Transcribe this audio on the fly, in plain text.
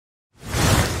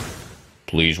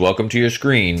Please welcome to your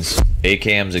screens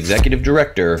ACAMS Executive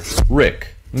Director,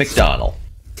 Rick McDonell.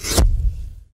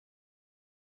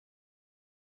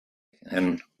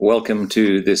 And welcome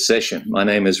to this session. My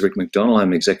name is Rick McDonell.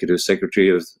 I'm Executive Secretary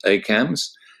of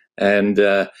ACAMS, and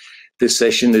this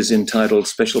session is entitled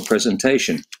Special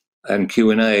Presentation and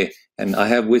Q&A. And I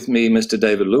have with me Mr.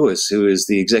 David Lewis, who is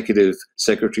the Executive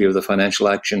Secretary of the Financial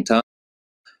Action Task.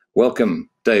 Welcome,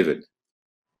 David.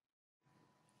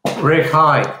 Rick,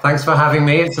 hi. Thanks for having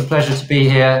me. It's a pleasure to be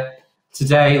here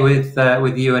today with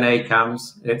you and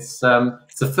ACAMS. It's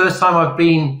the first time I've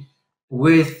been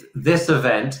with this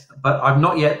event, but I've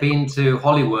not yet been to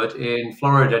Hollywood in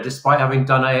Florida, despite having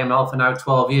done AML for now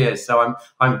 12 years. So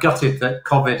I'm gutted that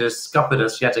COVID has scuppered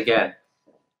us yet again.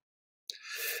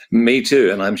 Me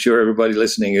too, and I'm sure everybody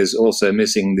listening is also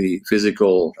missing the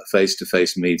physical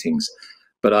face-to-face meetings.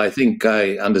 But I think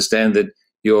I understand that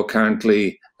you're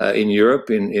currently in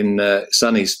Europe, in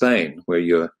sunny Spain, where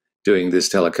you're doing this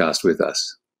telecast with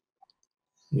us.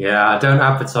 Yeah, don't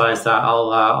advertise that.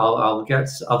 I'll get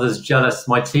others jealous.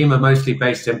 My team are mostly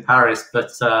based in Paris, but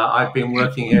I've been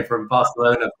working here from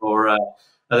Barcelona for a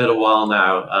little while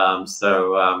now.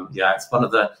 Yeah, it's one of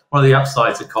the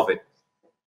upsides of COVID.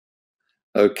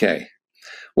 Okay.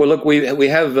 Well, look, we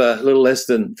have a little less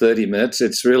than 30 minutes.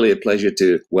 It's really a pleasure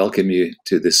to welcome you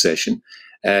to this session.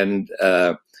 And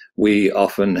we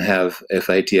often have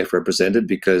FATF represented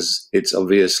because it's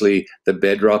obviously the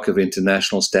bedrock of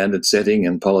international standard setting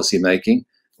and policy making,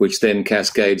 which then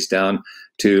cascades down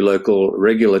to local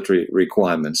regulatory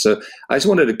requirements. So I just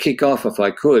wanted to kick off, if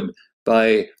I could,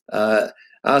 by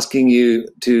asking you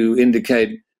to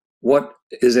indicate what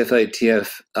is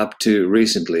FATF up to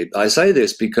recently. I say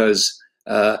this because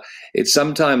it's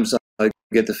sometimes I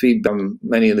get the feedback from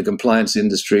many in the compliance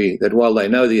industry that while they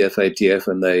know the FATF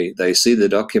and they see the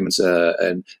documents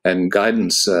and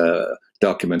guidance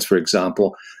documents, for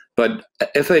example, but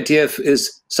FATF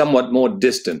is somewhat more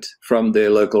distant from their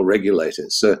local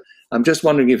regulators. So I'm just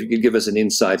wondering if you could give us an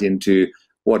insight into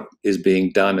what is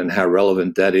being done and how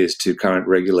relevant that is to current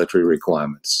regulatory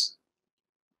requirements.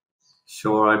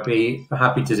 Sure, I'd be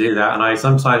happy to do that. And I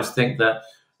sometimes think that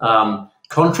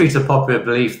contrary to popular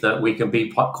belief that we can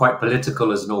be quite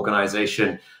political as an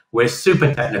organization, we're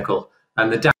super technical.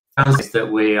 And the downside is that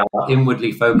we are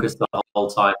inwardly focused the whole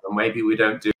time, and maybe we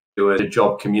don't do a good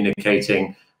job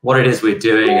communicating what it is we're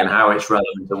doing and how it's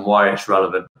relevant and why it's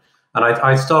relevant. And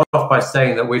I start off by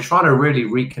saying that we're trying to really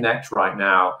reconnect right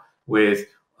now with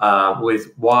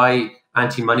why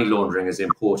anti-money laundering is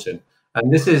important.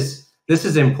 And this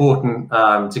is important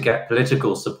to get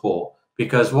political support,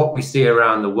 because what we see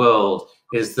around the world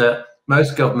is that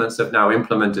most governments have now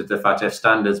implemented the FATF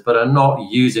standards but are not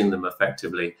using them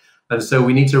effectively. And so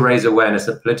we need to raise awareness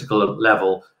at political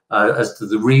level as to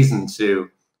the reason to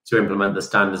implement the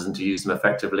standards and to use them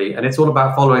effectively. And it's all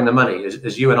about following the money.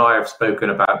 As you and I have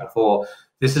spoken about before,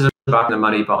 this is about the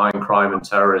money behind crime and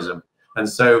terrorism. And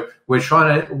so we're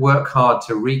trying to work hard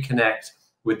to reconnect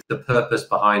with the purpose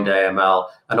behind AML.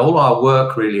 And all our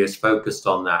work really is focused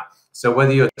on that. So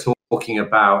whether you're talking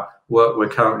about work we're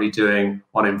currently doing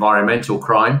on environmental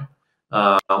crime,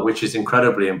 which is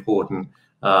incredibly important,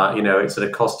 it's at a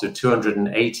cost of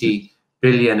 280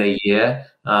 billion a year,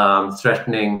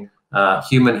 threatening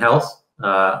human health,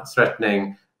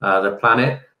 threatening the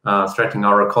planet, threatening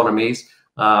our economies.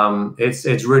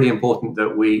 It's really important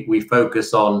that we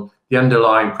focus on the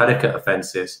underlying predicate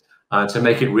offences to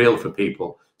make it real for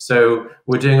people. So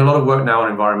we're doing a lot of work now on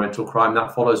environmental crime.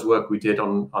 That follows work we did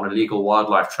on illegal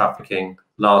wildlife trafficking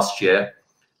last year.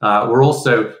 We're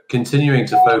also continuing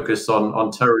to focus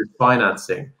on terrorist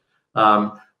financing.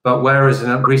 But whereas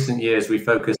in recent years we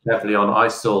focused heavily on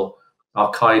ISIL,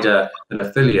 Al-Qaeda and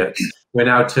affiliates, we're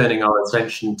now turning our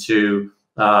attention to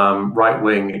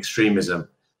right-wing extremism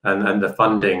and the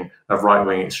funding of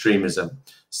right-wing extremism.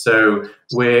 So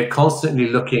we're constantly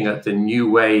looking at the new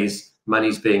ways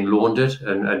money's being laundered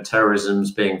and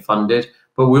terrorism's being funded.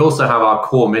 But we also have our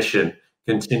core mission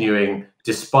continuing,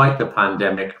 despite the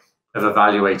pandemic, of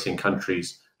evaluating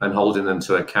countries and holding them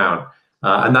to account.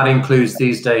 And that includes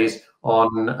these days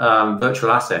on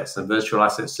virtual assets and virtual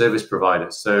asset service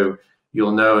providers. So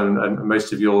you'll know, and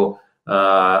most of your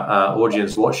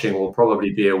audience watching will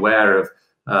probably be aware of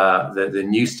the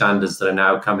new standards that are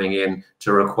now coming in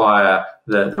to require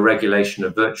the regulation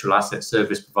of virtual asset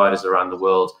service providers around the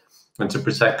world, and to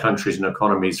protect countries and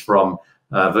economies from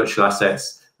virtual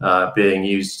assets being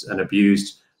used and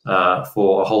abused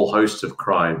for a whole host of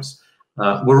crimes.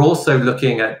 We're also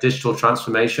looking at digital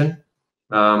transformation.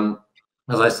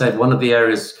 As I said, one of the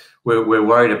areas we're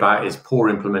worried about is poor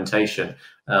implementation.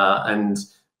 And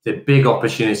big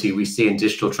opportunity we see in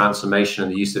digital transformation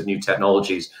and the use of new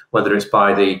technologies, whether it's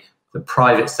by the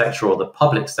private sector or the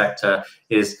public sector,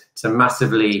 is to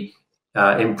massively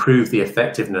improve the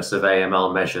effectiveness of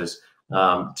AML measures,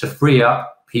 to free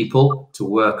up people to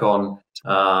work on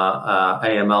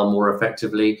AML more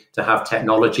effectively, to have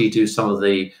technology do some of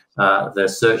the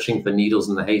searching for needles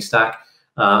in the haystack.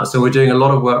 So we're doing a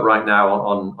lot of work right now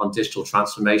on digital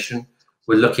transformation.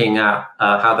 We're looking at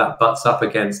how that butts up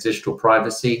against digital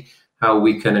privacy, how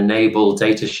we can enable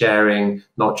data sharing,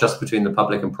 not just between the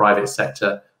public and private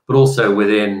sector, but also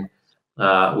within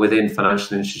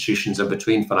financial institutions and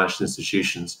between financial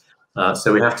institutions.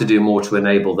 So we have to do more to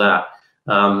enable that.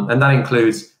 And that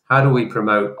includes, how do we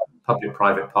promote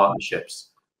public-private partnerships?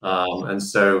 And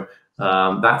so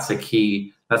that's a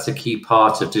key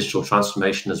part of digital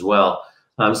transformation as well.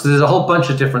 So there's a whole bunch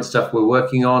of different stuff we're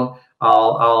working on.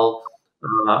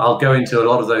 I'll go into a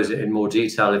lot of those in more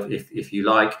detail if you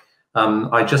like.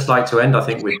 I'd just like to end, I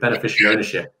think, with beneficial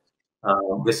ownership.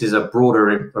 This is a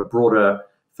broader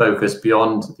focus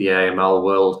beyond the AML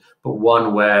world, but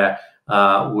one where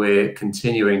we're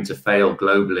continuing to fail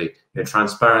globally. The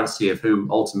transparency of who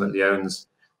ultimately owns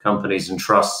companies and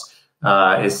trusts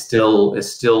is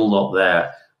still not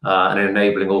there, and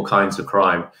enabling all kinds of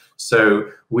crime. So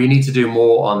we need to do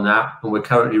more on that, and we're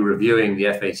currently reviewing the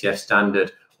FATF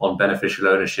standard on beneficial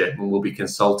ownership, and we'll be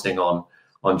consulting on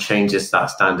changes to that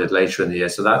standard later in the year.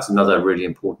 So that's another really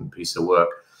important piece of work.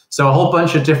 So a whole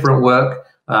bunch of different work,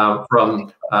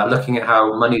 from looking at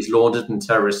how money's laundered and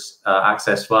terrorists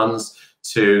access funds,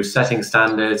 to setting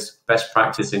standards, best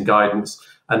practice and guidance,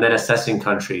 and then assessing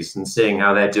countries and seeing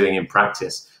how they're doing in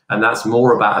practice. And that's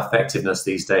more about effectiveness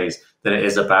these days than it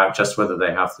is about just whether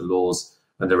they have the laws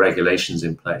and the regulations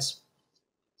in place.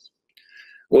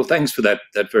 Well, thanks for that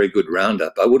very good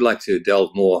roundup. I would like to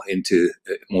delve more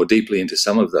deeply into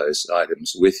some of those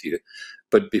items with you.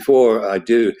 But before I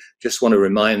do, just want to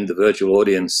remind the virtual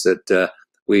audience that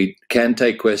we can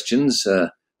take questions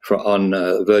on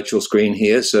a virtual screen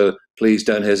here. So please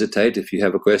don't hesitate, if you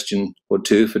have a question or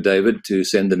two for David, to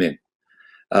send them in.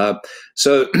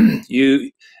 So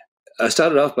I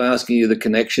started off by asking you the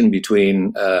connection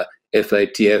between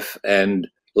FATF and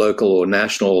local or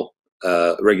national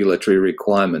regulatory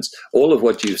requirements. All of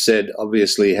what you've said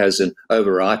obviously has an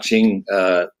overarching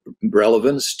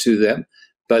relevance to them,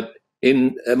 but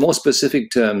in more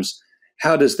specific terms,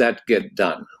 how does that get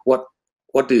done?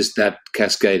 What is that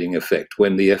cascading effect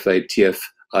when the FATF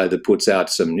either puts out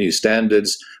some new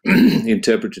standards,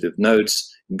 interpretative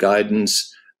notes,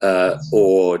 guidance,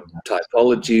 or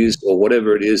typologies, or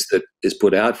whatever it is that is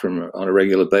put out on a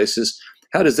regular basis?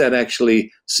 How does that actually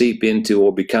seep into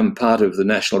or become part of the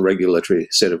national regulatory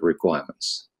set of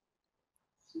requirements?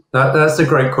 That's a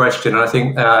great question. I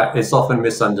think it's often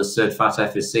misunderstood.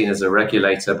 FATF is seen as a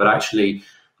regulator, but actually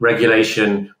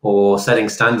regulation or setting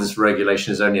standards for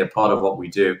regulation is only a part of what we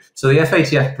do. So the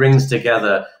FATF brings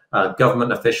together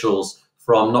government officials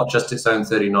from not just its own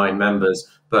 39 members,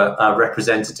 but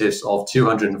representatives of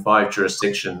 205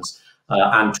 jurisdictions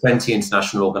and 20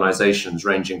 international organizations,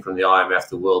 ranging from the IMF,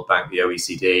 the World Bank, the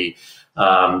OECD,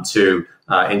 to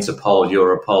Interpol,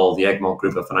 Europol, the Egmont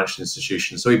Group of Financial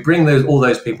Institutions. So we bring all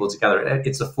those people together.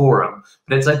 It's a forum,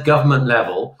 but it's at government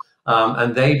level,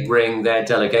 and they bring their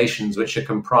delegations, which are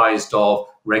comprised of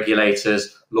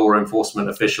regulators, law enforcement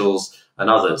officials, and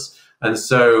others. And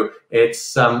so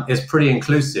it's pretty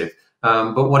inclusive.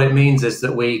 But what it means is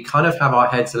that we kind of have our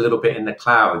heads a little bit in the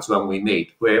clouds when we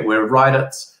meet. We're right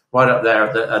up there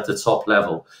at the top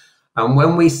level. And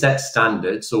when we set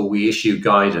standards or we issue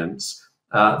guidance,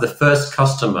 the first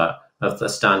customer of the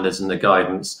standards and the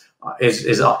guidance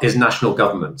is national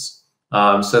governments.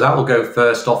 So that will go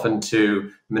first often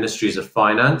to ministries of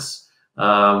finance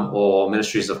or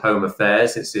ministries of home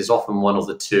affairs. It's often one of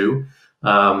the two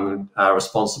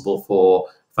responsible for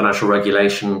financial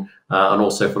regulation and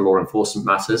also for law enforcement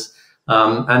matters.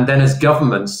 And then as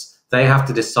governments, they have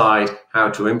to decide how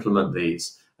to implement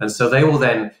these. And so they will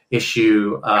then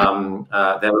issue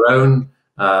their own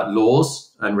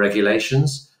laws and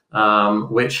regulations,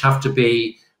 which have to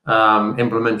be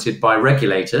implemented by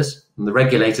regulators. And the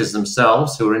regulators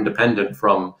themselves, who are independent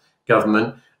from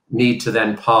government, need to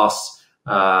then pass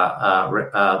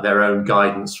their own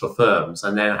guidance for firms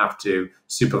and then have to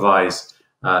supervise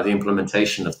the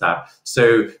implementation of that.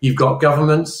 So you've got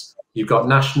governments, you've got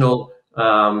national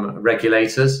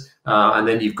regulators, and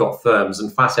then you've got firms,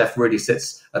 and FATF really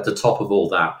sits at the top of all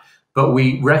that. But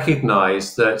we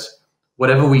recognize that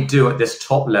whatever we do at this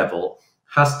top level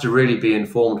has to really be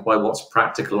informed by what's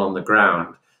practical on the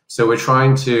ground. So we're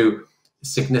trying to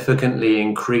significantly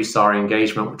increase our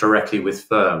engagement directly with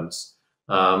firms.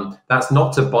 That's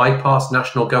not to bypass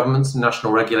national governments and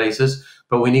national regulators,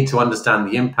 but we need to understand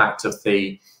the impact of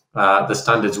the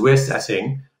standards we're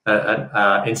setting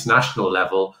at international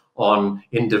level on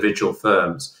individual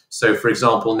firms. So, for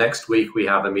example, next week we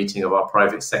have a meeting of our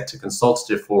private sector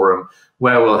consultative forum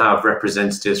where we'll have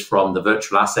representatives from the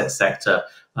virtual asset sector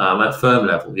at firm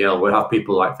level. We'll have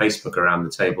people like Facebook around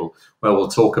the table where we'll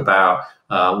talk about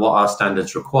what our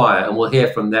standards require, and we'll hear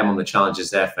from them on the challenges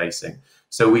they're facing.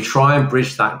 So we try and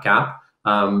bridge that gap,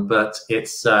 but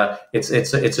it's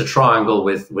a triangle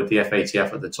with the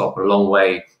FATF at the top, a long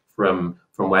way from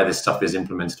where this stuff is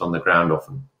implemented on the ground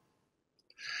often.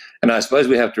 And I suppose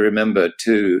we have to remember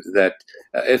too that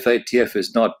FATF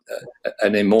is not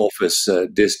an amorphous,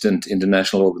 distant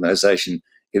international organization.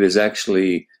 It is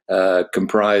actually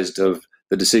comprised of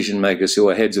the decision makers who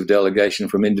are heads of delegation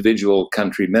from individual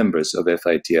country members of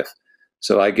FATF.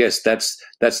 So I guess that's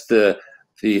the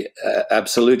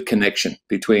absolute connection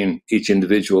between each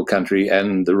individual country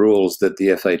and the rules that the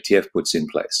FATF puts in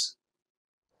place.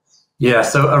 Yeah,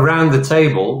 so around the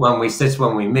table, when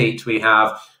we meet, we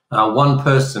have one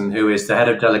person who is the head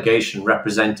of delegation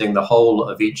representing the whole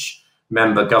of each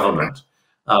member government.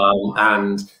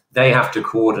 And they have to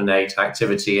coordinate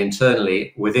activity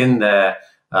internally within their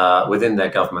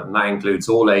government. And that includes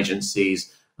all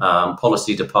agencies,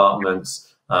 policy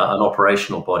departments, and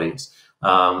operational bodies.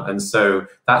 And so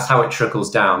that's how it trickles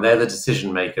down. They're the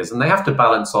decision makers, and they have to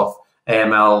balance off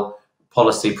AML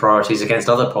policy priorities against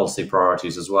other policy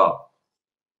priorities as well.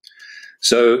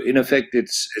 So in effect,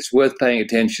 it's worth paying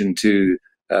attention to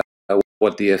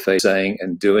what the FA is saying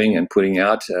and doing and putting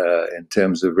out in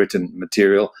terms of written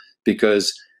material,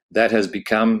 because that has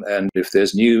become, and if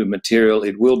there's new material,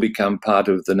 it will become part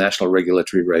of the national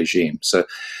regulatory regime. So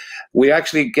we're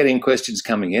actually getting questions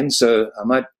coming in, so I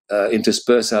might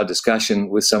intersperse our discussion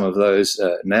with some of those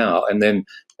now, and then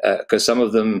because some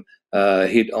of them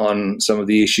hit on some of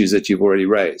the issues that you've already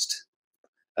raised.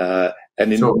 And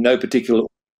in no particular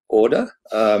order.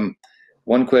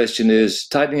 One question is,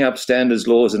 tightening up standards,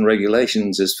 laws and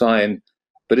regulations is fine,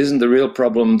 but isn't the real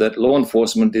problem that law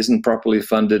enforcement isn't properly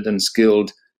funded and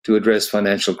skilled to address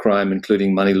financial crime,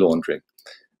 including money laundering?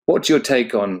 What's your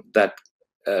take on that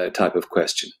type of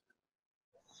question?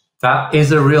 That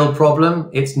is a real problem.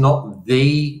 It's not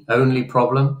the only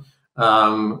problem.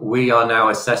 We are now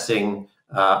assessing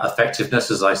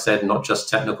effectiveness, as I said, not just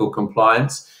technical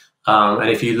compliance. And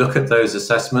if you look at those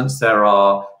assessments, there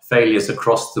are failures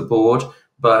across the board,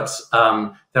 but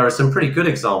there are some pretty good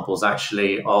examples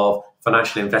actually of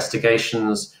financial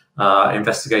investigations,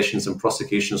 investigations and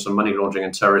prosecutions for money laundering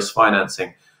and terrorist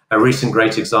financing. A recent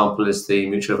great example is the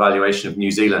mutual evaluation of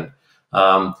New Zealand.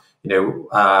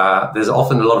 There's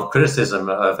often a lot of criticism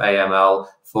of AML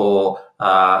for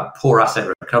poor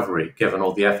asset recovery, given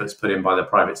all the efforts put in by the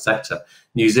private sector.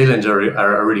 New Zealand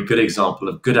are a really good example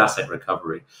of good asset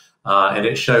recovery. And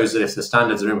it shows that if the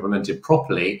standards are implemented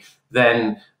properly,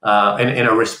 then in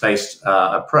a risk-based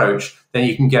approach, then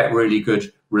you can get really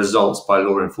good results by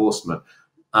law enforcement.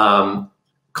 On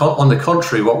the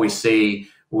contrary, what we see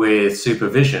with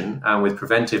supervision and with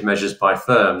preventive measures by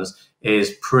firms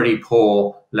is pretty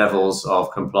poor levels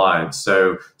of compliance.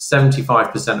 So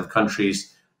 75% of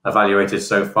countries evaluated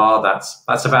so far,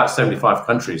 that's about 75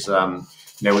 countries.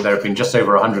 There have been just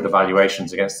over 100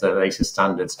 evaluations against the latest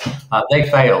standards. They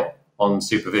fail on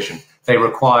supervision. They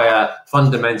require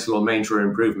fundamental or major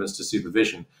improvements to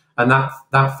supervision. And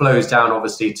that flows down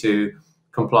obviously to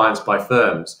compliance by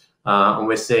firms. And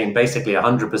we're seeing basically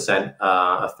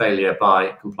 100% failure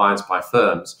by compliance by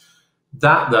firms.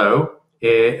 That, though,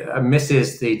 it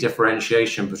misses the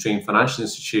differentiation between financial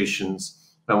institutions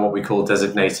and what we call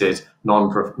designated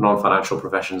non-financial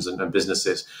professions and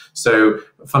businesses. So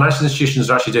financial institutions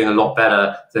are actually doing a lot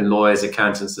better than lawyers,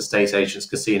 accountants, estate agents,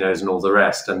 casinos, and all the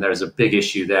rest. And there is a big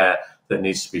issue there that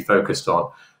needs to be focused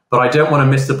on. But I don't want to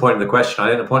miss the point of the question. I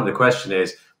think the point of the question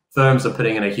is firms are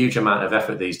putting in a huge amount of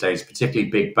effort these days,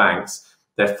 particularly big banks.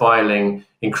 They're filing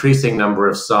increasing number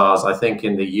of SARs. I think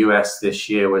in the US this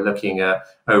year, we're looking at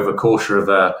over a quarter of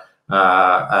a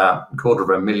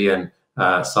million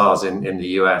SARs in the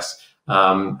US.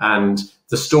 And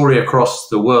the story across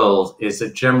the world is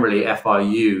that generally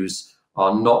FIUs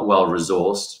are not well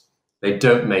resourced. They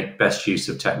don't make best use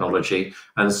of technology.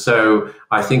 And so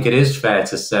I think it is fair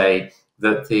to say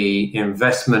that the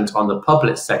investment on the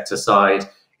public sector side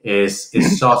is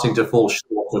starting to fall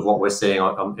short of what we're seeing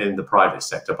in the private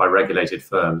sector by regulated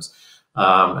firms.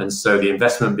 And so the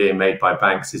investment being made by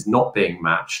banks is not being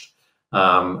matched.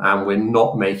 And we're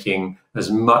not making as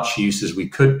much use as we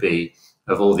could be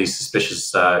of all these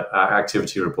suspicious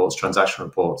activity reports, transaction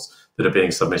reports that are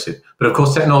being submitted. But of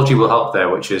course, technology will help there,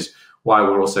 which is why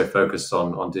we're also focused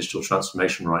on digital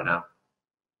transformation right now.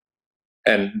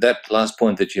 And that last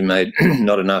point that you made,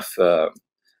 not enough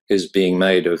is being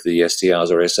made of the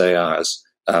STRs or SARs.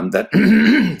 That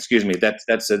excuse me,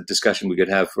 that's a discussion we could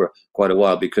have for quite a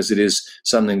while, because it is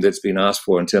something that's been asked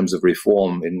for in terms of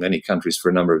reform in many countries for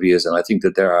a number of years. And I think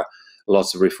that there are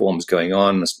lots of reforms going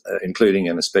on, including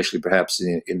and especially perhaps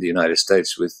in the United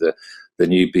States with the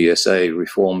new BSA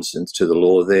reforms into the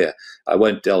law there. I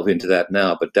won't delve into that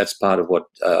now, but that's part of what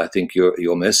I think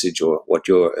your message or what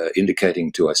you're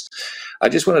indicating to us. I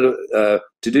just wanted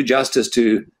to do justice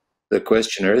to the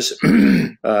questioners.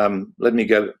 Let me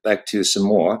go back to some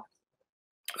more.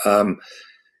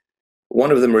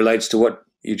 One of them relates to what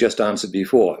you just answered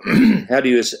before. How do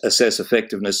you assess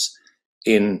effectiveness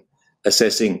in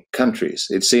assessing countries?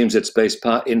 It seems it's based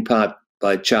in part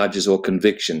by charges or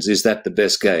convictions. Is that the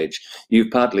best gauge?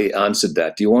 You've partly answered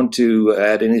that. Do you want to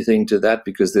add anything to that?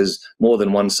 Because there's more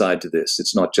than one side to this.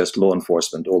 It's not just law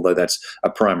enforcement, although that's a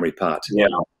primary part.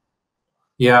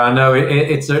 Yeah, I know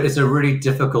it's a really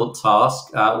difficult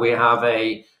task. We have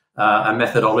a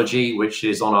methodology which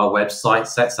is on our website,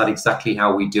 sets out exactly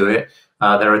how we do it.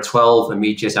 There are 12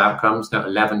 immediate outcomes, no,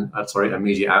 11,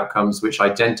 immediate outcomes, which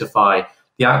identify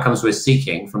the outcomes we're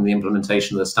seeking from the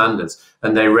implementation of the standards.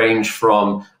 And they range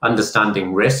from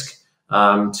understanding risk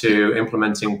to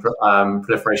implementing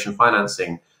proliferation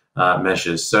financing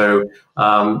measures. So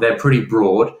they're pretty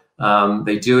broad.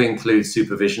 They do include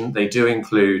supervision. They do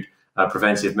include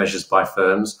preventive measures by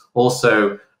firms.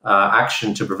 Also,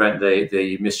 action to prevent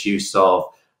the misuse of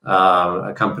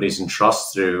companies and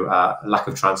trusts through lack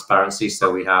of transparency.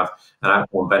 So we have an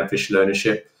outcome on beneficial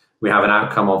ownership. We have an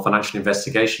outcome on financial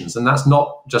investigations. And that's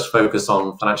not just focused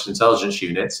on financial intelligence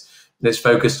units. It's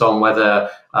focused on whether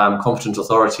competent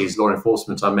authorities, law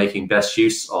enforcement, are making best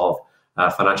use of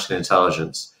financial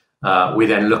intelligence. We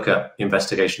then look at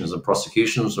investigations and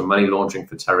prosecutions for money laundering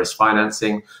for terrorist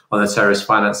financing. On the terrorist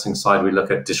financing side, we look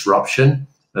at disruption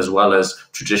as well as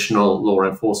traditional law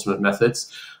enforcement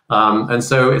methods. And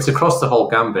so it's across the whole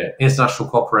gambit. International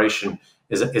cooperation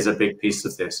is a big piece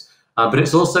of this. But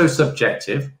it's also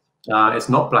subjective. It's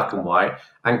not black and white.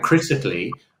 And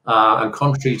critically, and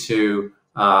contrary to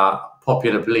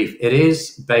popular belief, it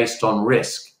is based on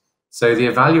risk. So the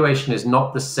evaluation is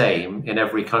not the same in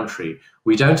every country.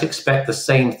 We don't expect the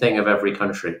same thing of every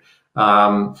country.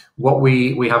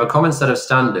 We have a common set of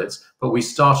standards, but we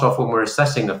start off when we're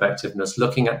assessing effectiveness,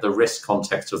 looking at the risk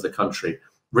context of the country,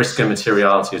 risk and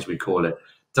materiality, as we call it.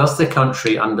 Does the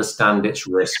country understand its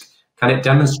risk? Can it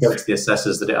demonstrate to the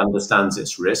assessors that it understands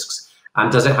its risks?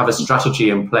 And does it have a strategy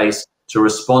in place to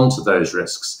respond to those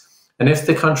risks? And if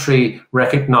the country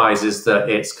recognizes that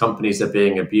its companies are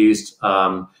being abused,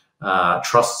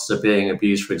 trusts are being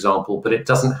abused, for example, but it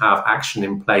doesn't have action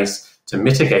in place to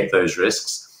mitigate those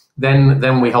risks,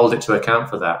 then we hold it to account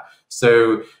for that.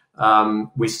 So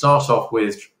we start off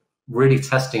with really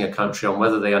testing a country on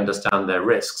whether they understand their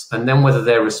risks, and then whether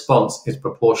their response is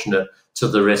proportionate to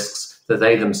the risks that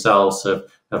they themselves have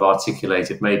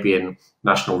articulated, maybe in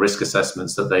national risk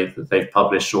assessments that they've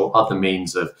published or other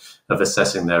means of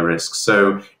assessing their risks.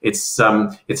 So it's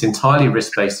entirely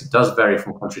risk-based. It does vary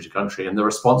from country to country, and the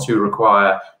response we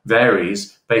require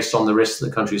varies based on the risks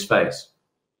that countries face.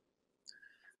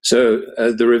 So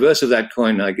the reverse of that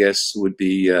coin, I guess, would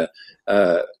be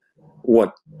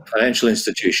what financial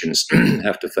institutions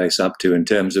have to face up to in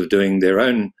terms of doing their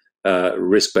own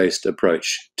risk-based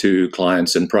approach to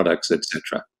clients and products,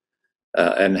 etc.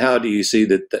 And how do you see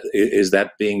that? Is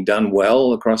that being done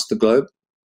well across the globe?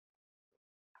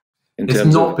 It's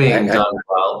not being done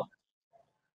well.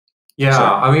 Yeah,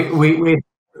 sorry. I mean,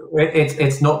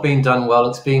 it's not being done well.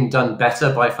 It's being done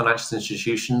better by financial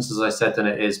institutions, as I said, than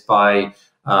it is by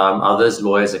others,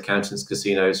 lawyers, accountants,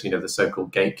 casinos, the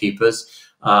so-called gatekeepers,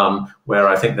 where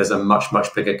I think there's a much,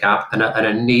 much bigger gap and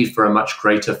a need for a much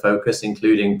greater focus,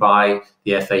 including by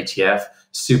the FATF.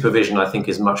 Supervision, I think,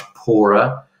 is much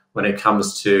poorer when it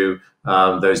comes to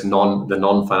the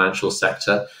non-financial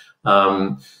sector.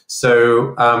 But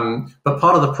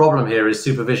part of the problem here is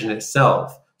supervision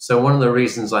itself. So one of the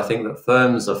reasons I think that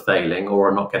firms are failing or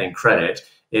are not getting credit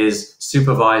is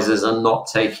supervisors are not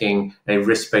taking a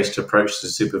risk-based approach to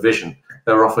supervision.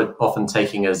 They're often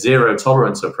taking a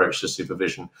zero-tolerance approach to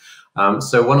supervision.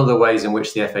 So one of the ways in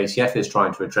which the FATF is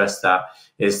trying to address that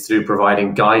is through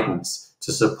providing guidance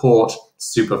to support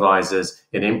supervisors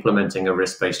in implementing a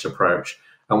risk-based approach.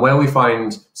 And where we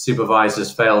find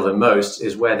supervisors fail the most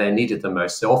is where they're needed the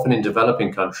most. So often in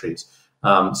developing countries,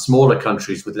 smaller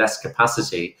countries with less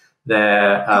capacity,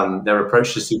 their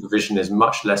approach to supervision is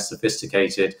much less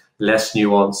sophisticated, less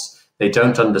nuanced. They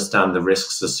don't understand the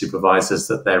risks as supervisors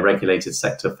that their regulated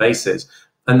sector faces,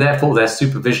 and therefore their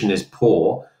supervision is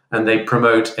poor, and they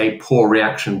promote a poor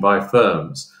reaction by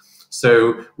firms.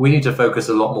 So we need to focus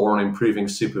a lot more on improving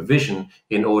supervision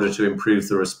in order to improve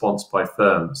the response by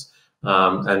firms.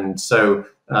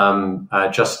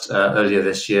 Just earlier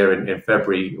this year in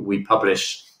February, we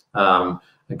published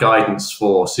guidance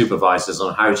for supervisors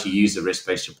on how to use a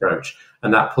risk-based approach.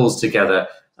 And that pulls together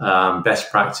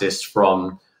best practice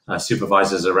from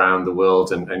supervisors around the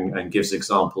world and gives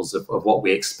examples of what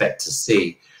we expect to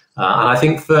see. And I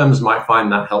think firms might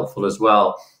find that helpful as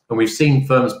well. And we've seen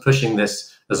firms pushing this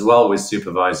as well with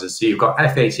supervisors. So you've got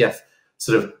FATF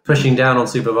sort of pushing down on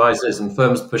supervisors and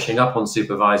firms pushing up on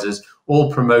supervisors,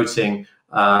 all promoting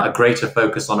a greater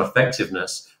focus on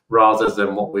effectiveness rather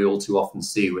than what we all too often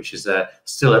see, which is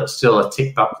still a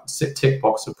tick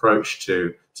box approach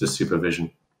to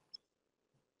supervision.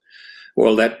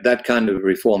 Well, that kind of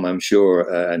reform, I'm sure,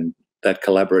 and that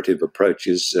collaborative approach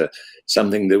is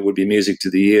something that would be music to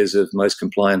the ears of most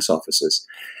compliance officers.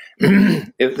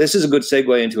 This is a good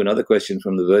segue into another question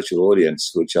from the virtual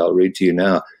audience, which I'll read to you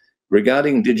now.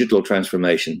 Regarding digital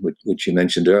transformation, which you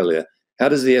mentioned earlier, how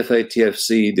does the FATF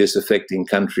see this affecting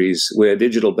countries where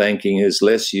digital banking is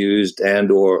less used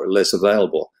and or less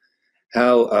available?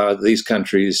 How are these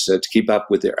countries to keep up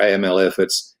with their AML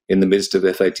efforts in the midst of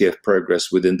FATF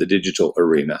progress within the digital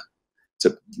arena? It's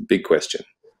a big question.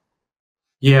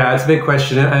 Yeah, it's a big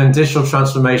question. And digital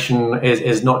transformation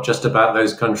is not just about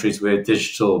those countries with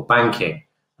digital banking.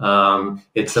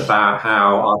 It's about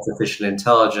how artificial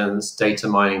intelligence, data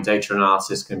mining, data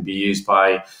analysis can be used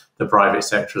by the private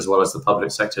sector as well as the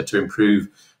public sector to improve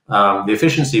the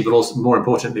efficiency, but also, more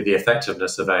importantly, the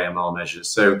effectiveness of AML measures.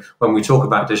 So when we talk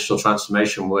about digital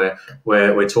transformation,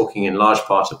 we're talking in large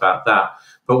part about that.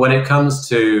 But when it comes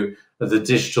to the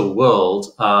digital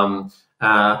world,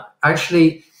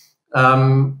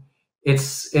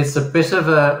 it's a bit of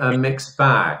a mixed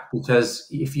bag, because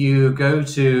if you go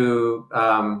to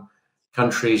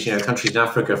countries in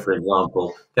Africa, for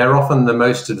example, they're often the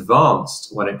most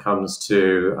advanced when it comes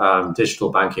to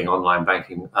digital banking, online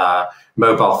banking,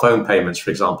 mobile phone payments, for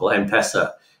example.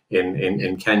 M-Pesa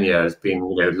in Kenya has been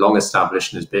long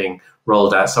established and is being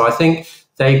rolled out. So I think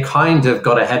they kind of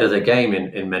got ahead of the game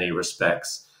in many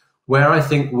respects. Where I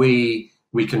think we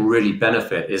can really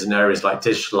benefit is in areas like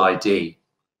digital ID.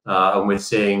 And we're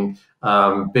seeing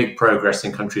big progress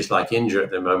in countries like India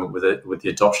at the moment with the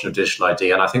adoption of digital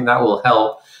ID, and I think that will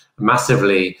help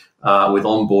massively with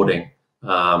onboarding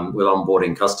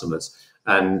customers.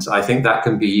 And I think that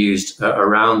can be used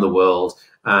around the world.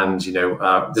 And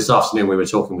this afternoon we were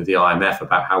talking with the IMF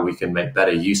about how we can make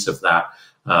better use of that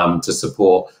to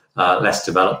support less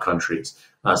developed countries.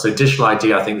 So digital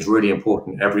ID, I think, is really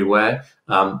important everywhere,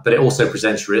 but it also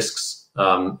presents risks.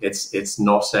 It's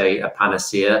not a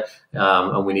panacea,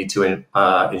 and we need to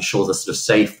ensure the sort of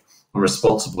safe and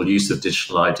responsible use of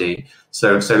digital ID.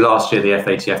 So last year the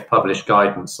FATF published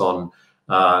guidance on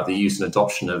the use and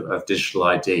adoption of digital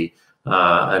ID,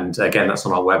 and again, that's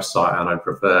on our website, and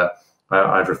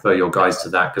I'd refer your guys to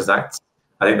that, because I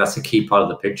think that's a key part of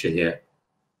the picture here.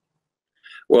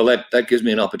 Well, that gives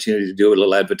me an opportunity to do a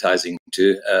little advertising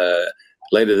too.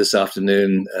 Later this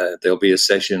afternoon, there'll be a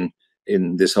session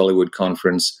in this Hollywood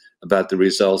conference about the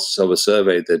results of a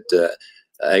survey that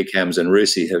ACAMS and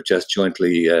RUSI have just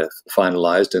jointly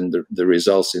finalized, and the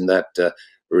results in that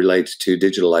relate to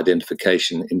digital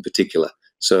identification in particular.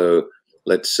 So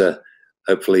let's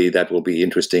hopefully that will be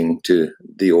interesting to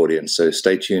the audience. So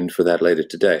stay tuned for that later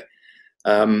today.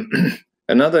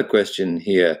 Another question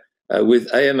here. While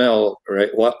AML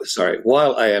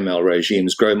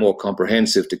regimes grow more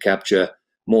comprehensive to capture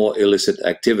more illicit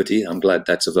activity, I'm glad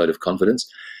that's a vote of confidence,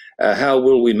 how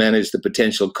will we manage the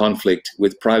potential conflict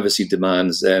with privacy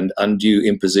demands and undue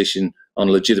imposition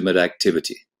on legitimate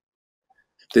activity?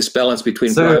 This balance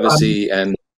between privacy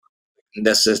and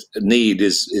need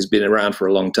has been around for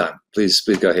a long time. Please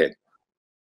go ahead.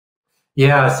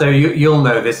 Yeah, so you'll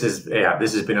know this has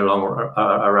been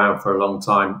around for a long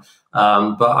time,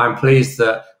 but I'm pleased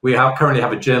that we currently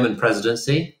have a German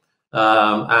presidency,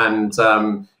 and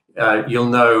you'll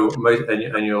know,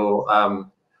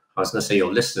 and I was going to say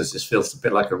your listeners, this feels a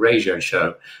bit like a radio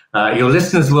show. Your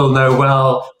listeners will know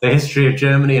well the history of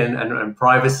Germany and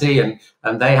privacy, and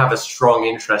they have a strong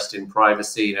interest in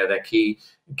privacy. They're key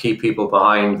people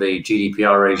behind the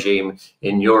GDPR regime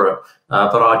in Europe.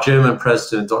 But our German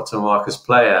president, Dr. Markus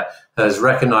Player, has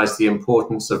recognized the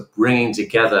importance of bringing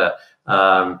together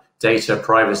data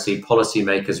privacy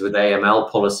policymakers with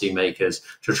AML policymakers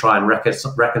to try and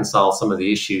reconcile some of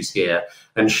the issues here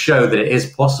and show that it is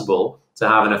possible to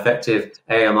have an effective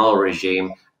AML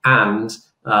regime and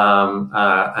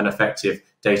an effective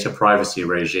data privacy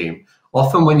regime.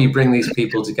 Often when you bring these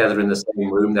people together in the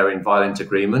same room, they're in violent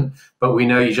agreement, but we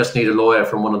know you just need a lawyer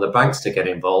from one of the banks to get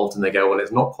involved, and they go, well,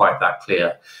 it's not quite that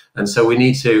clear. And so we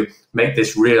need to make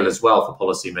this real as well for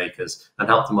policymakers and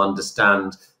help them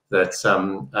understand that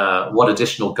what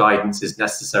additional guidance is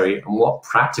necessary and what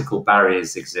practical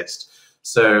barriers exist.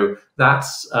 So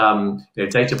that's,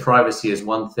 data privacy is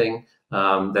one thing.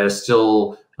 There's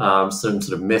still some sort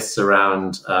of myths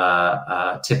around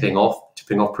tipping off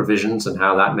provisions and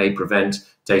how that may prevent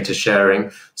data sharing.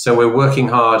 So we're working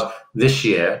hard this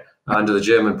year under the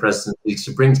German presidency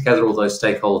to bring together all those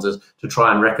stakeholders to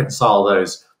try and reconcile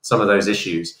some of those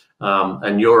issues.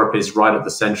 And Europe is right at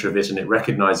the center of it, and it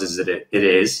recognizes that it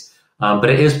is, but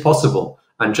it is possible.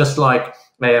 And just like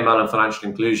AML and financial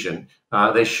inclusion,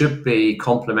 they should be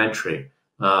complementary.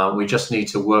 We just need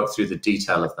to work through the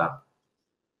detail of that.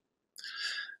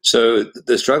 So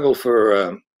the struggle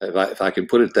for, if I can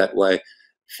put it that way,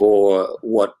 for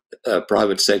what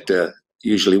private sector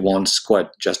usually wants, quite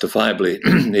justifiably,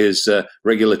 is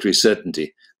regulatory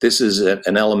certainty. This is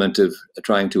an element of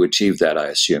trying to achieve that, I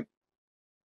assume.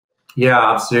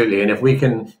 Yeah, absolutely. And if we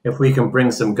can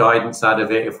bring some guidance out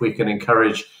of it, if we can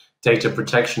encourage data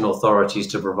protection authorities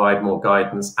to provide more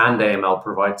guidance and AML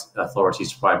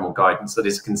authorities to provide more guidance that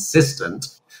is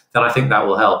consistent, then I think that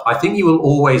will help. I think you will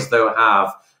always, though,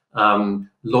 have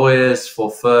lawyers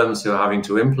for firms who are having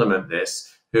to implement this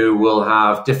who will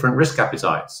have different risk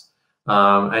appetites.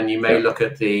 And you may look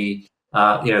at the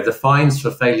fines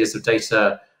for failures of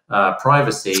data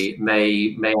privacy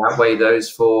may outweigh those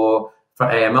for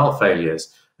AML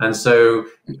failures. And so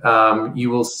you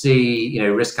will see,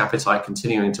 risk appetite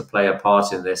continuing to play a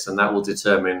part in this, and that will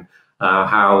determine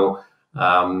how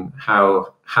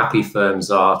happy firms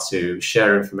are to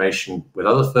share information with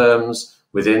other firms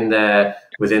within their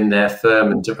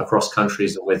firm and across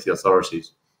countries and with the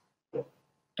authorities.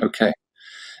 Okay.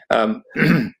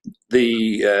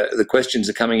 The questions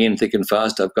are coming in thick and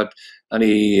fast. I've got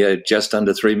only just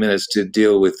under 3 minutes to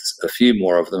deal with a few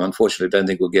more of them. Unfortunately, I don't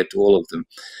think we'll get to all of them.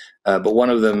 But one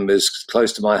of them is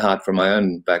close to my heart from my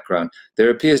own background. There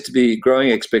appears to be growing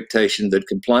expectation that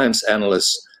compliance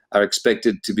analysts are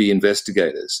expected to be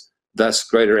investigators, thus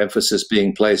greater emphasis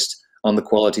being placed on the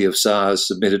quality of SARs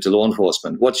submitted to law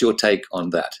enforcement. What's your take on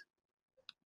that?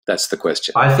 That's the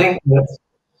question. I think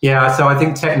so I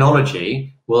think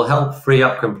technology will help free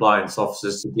up compliance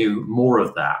officers to do more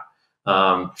of that.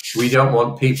 We don't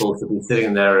want people to be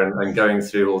sitting there and going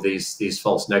through all these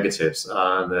false negatives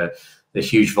and the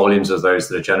huge volumes of those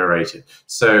that are generated.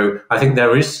 So I think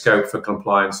there is scope for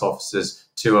compliance officers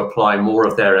to apply more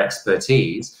of their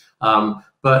expertise.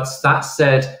 But that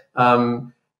said,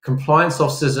 compliance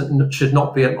officers should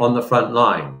not be on the front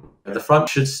line. The front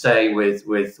should stay with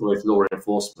law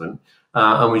enforcement.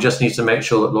 And we just need to make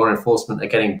sure that law enforcement are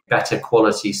getting better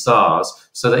quality SARs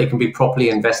so that it can be properly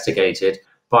investigated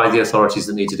by the authorities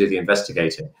that need to do the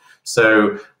investigating.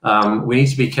 So we need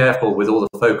to be careful with all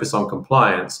the focus on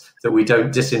compliance that we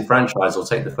don't disenfranchise or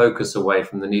take the focus away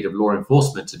from the need of law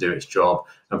enforcement to do its job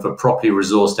and for properly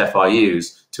resourced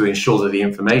FIUs to ensure that the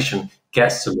information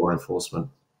gets to law enforcement.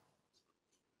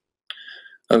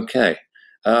 Okay.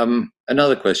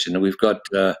 Another question, and we've got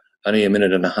only a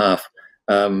minute and a half.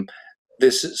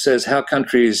 This says how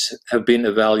countries have been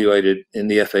evaluated in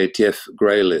the FATF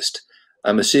grey list.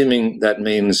 I'm assuming that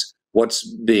means what's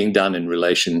being done in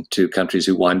relation to countries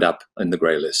who wind up in the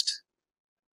grey list.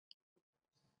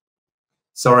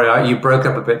 Sorry, you broke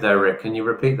up a bit there, Rick. Can you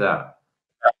repeat that?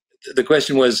 The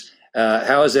question was,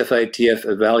 how is FATF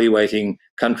evaluating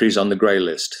countries on the grey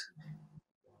list?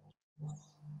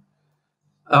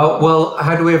 Well,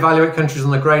 how do we evaluate countries on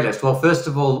the grey list? Well, first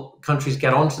of all, countries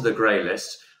get onto the grey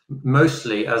list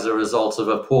mostly as a result of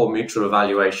a poor mutual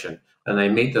evaluation, and they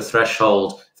meet the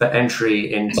threshold for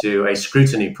entry into a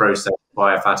scrutiny process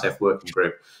by a FATF working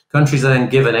group. Countries are then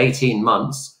given 18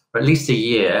 months, or at least a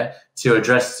year, to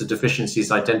address the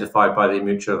deficiencies identified by the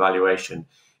mutual evaluation.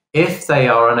 If they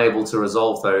are unable to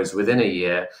resolve those within a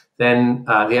year, then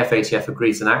the FATF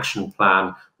agrees an action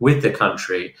plan with the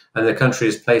country, and the country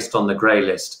is placed on the grey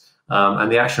list.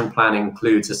 And the action plan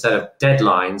includes a set of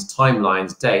deadlines,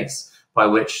 timelines, dates by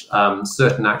which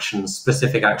certain actions,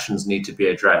 specific actions, need to be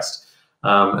addressed.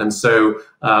 And so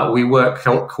we work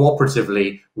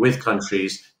cooperatively with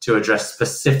countries to address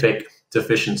specific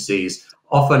deficiencies,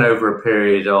 often over a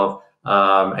period of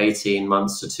 18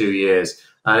 months to 2 years.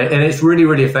 And it's really,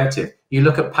 really effective. You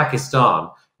look at Pakistan.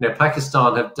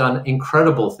 Pakistan have done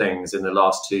incredible things in the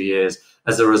last 2 years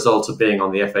as a result of being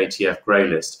on the FATF grey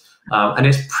list. And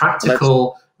it's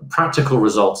practical practical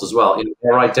results as well.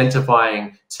 They're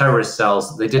identifying terrorist cells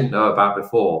that they didn't know about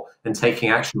before and taking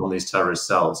action on these terrorist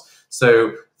cells.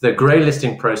 So the grey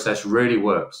listing process really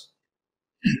works.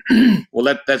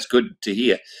 Well, that's good to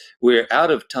hear. We're out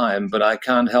of time, but I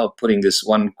can't help putting this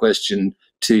one question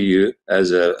to you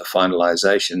as a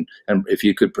finalization. And if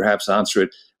you could perhaps answer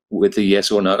it with a yes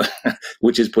or no,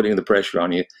 which is putting the pressure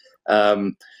on you.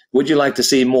 Would you like to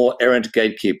see more errant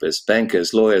gatekeepers,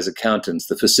 bankers, lawyers, accountants,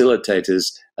 the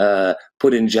facilitators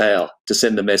put in jail to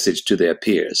send a message to their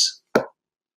peers?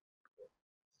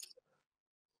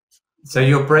 So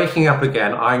you're breaking up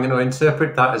again. I'm going to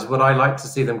interpret that as would I like to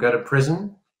see them go to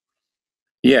prison?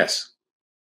 Yes.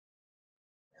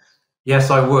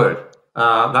 Yes, I would.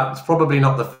 That's probably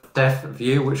not the FATF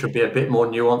view, which would be a bit more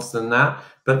nuanced than that.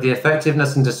 But the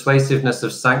effectiveness and dissuasiveness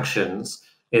of sanctions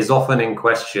is often in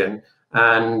question.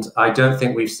 And I don't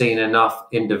think we've seen enough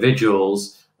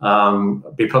individuals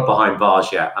be put behind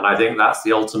bars yet. And I think that's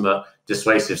the ultimate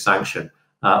dissuasive sanction.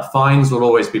 Fines will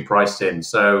always be priced in.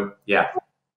 So, yeah.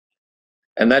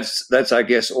 And that's I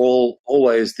guess,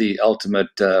 always the ultimate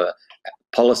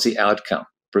policy outcome.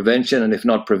 Prevention, and if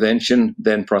not prevention,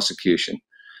 then prosecution.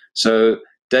 So,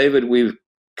 David, we've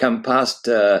come past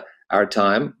our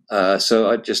time. So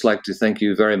I'd just like to thank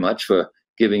you very much for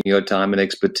giving your time and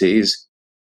expertise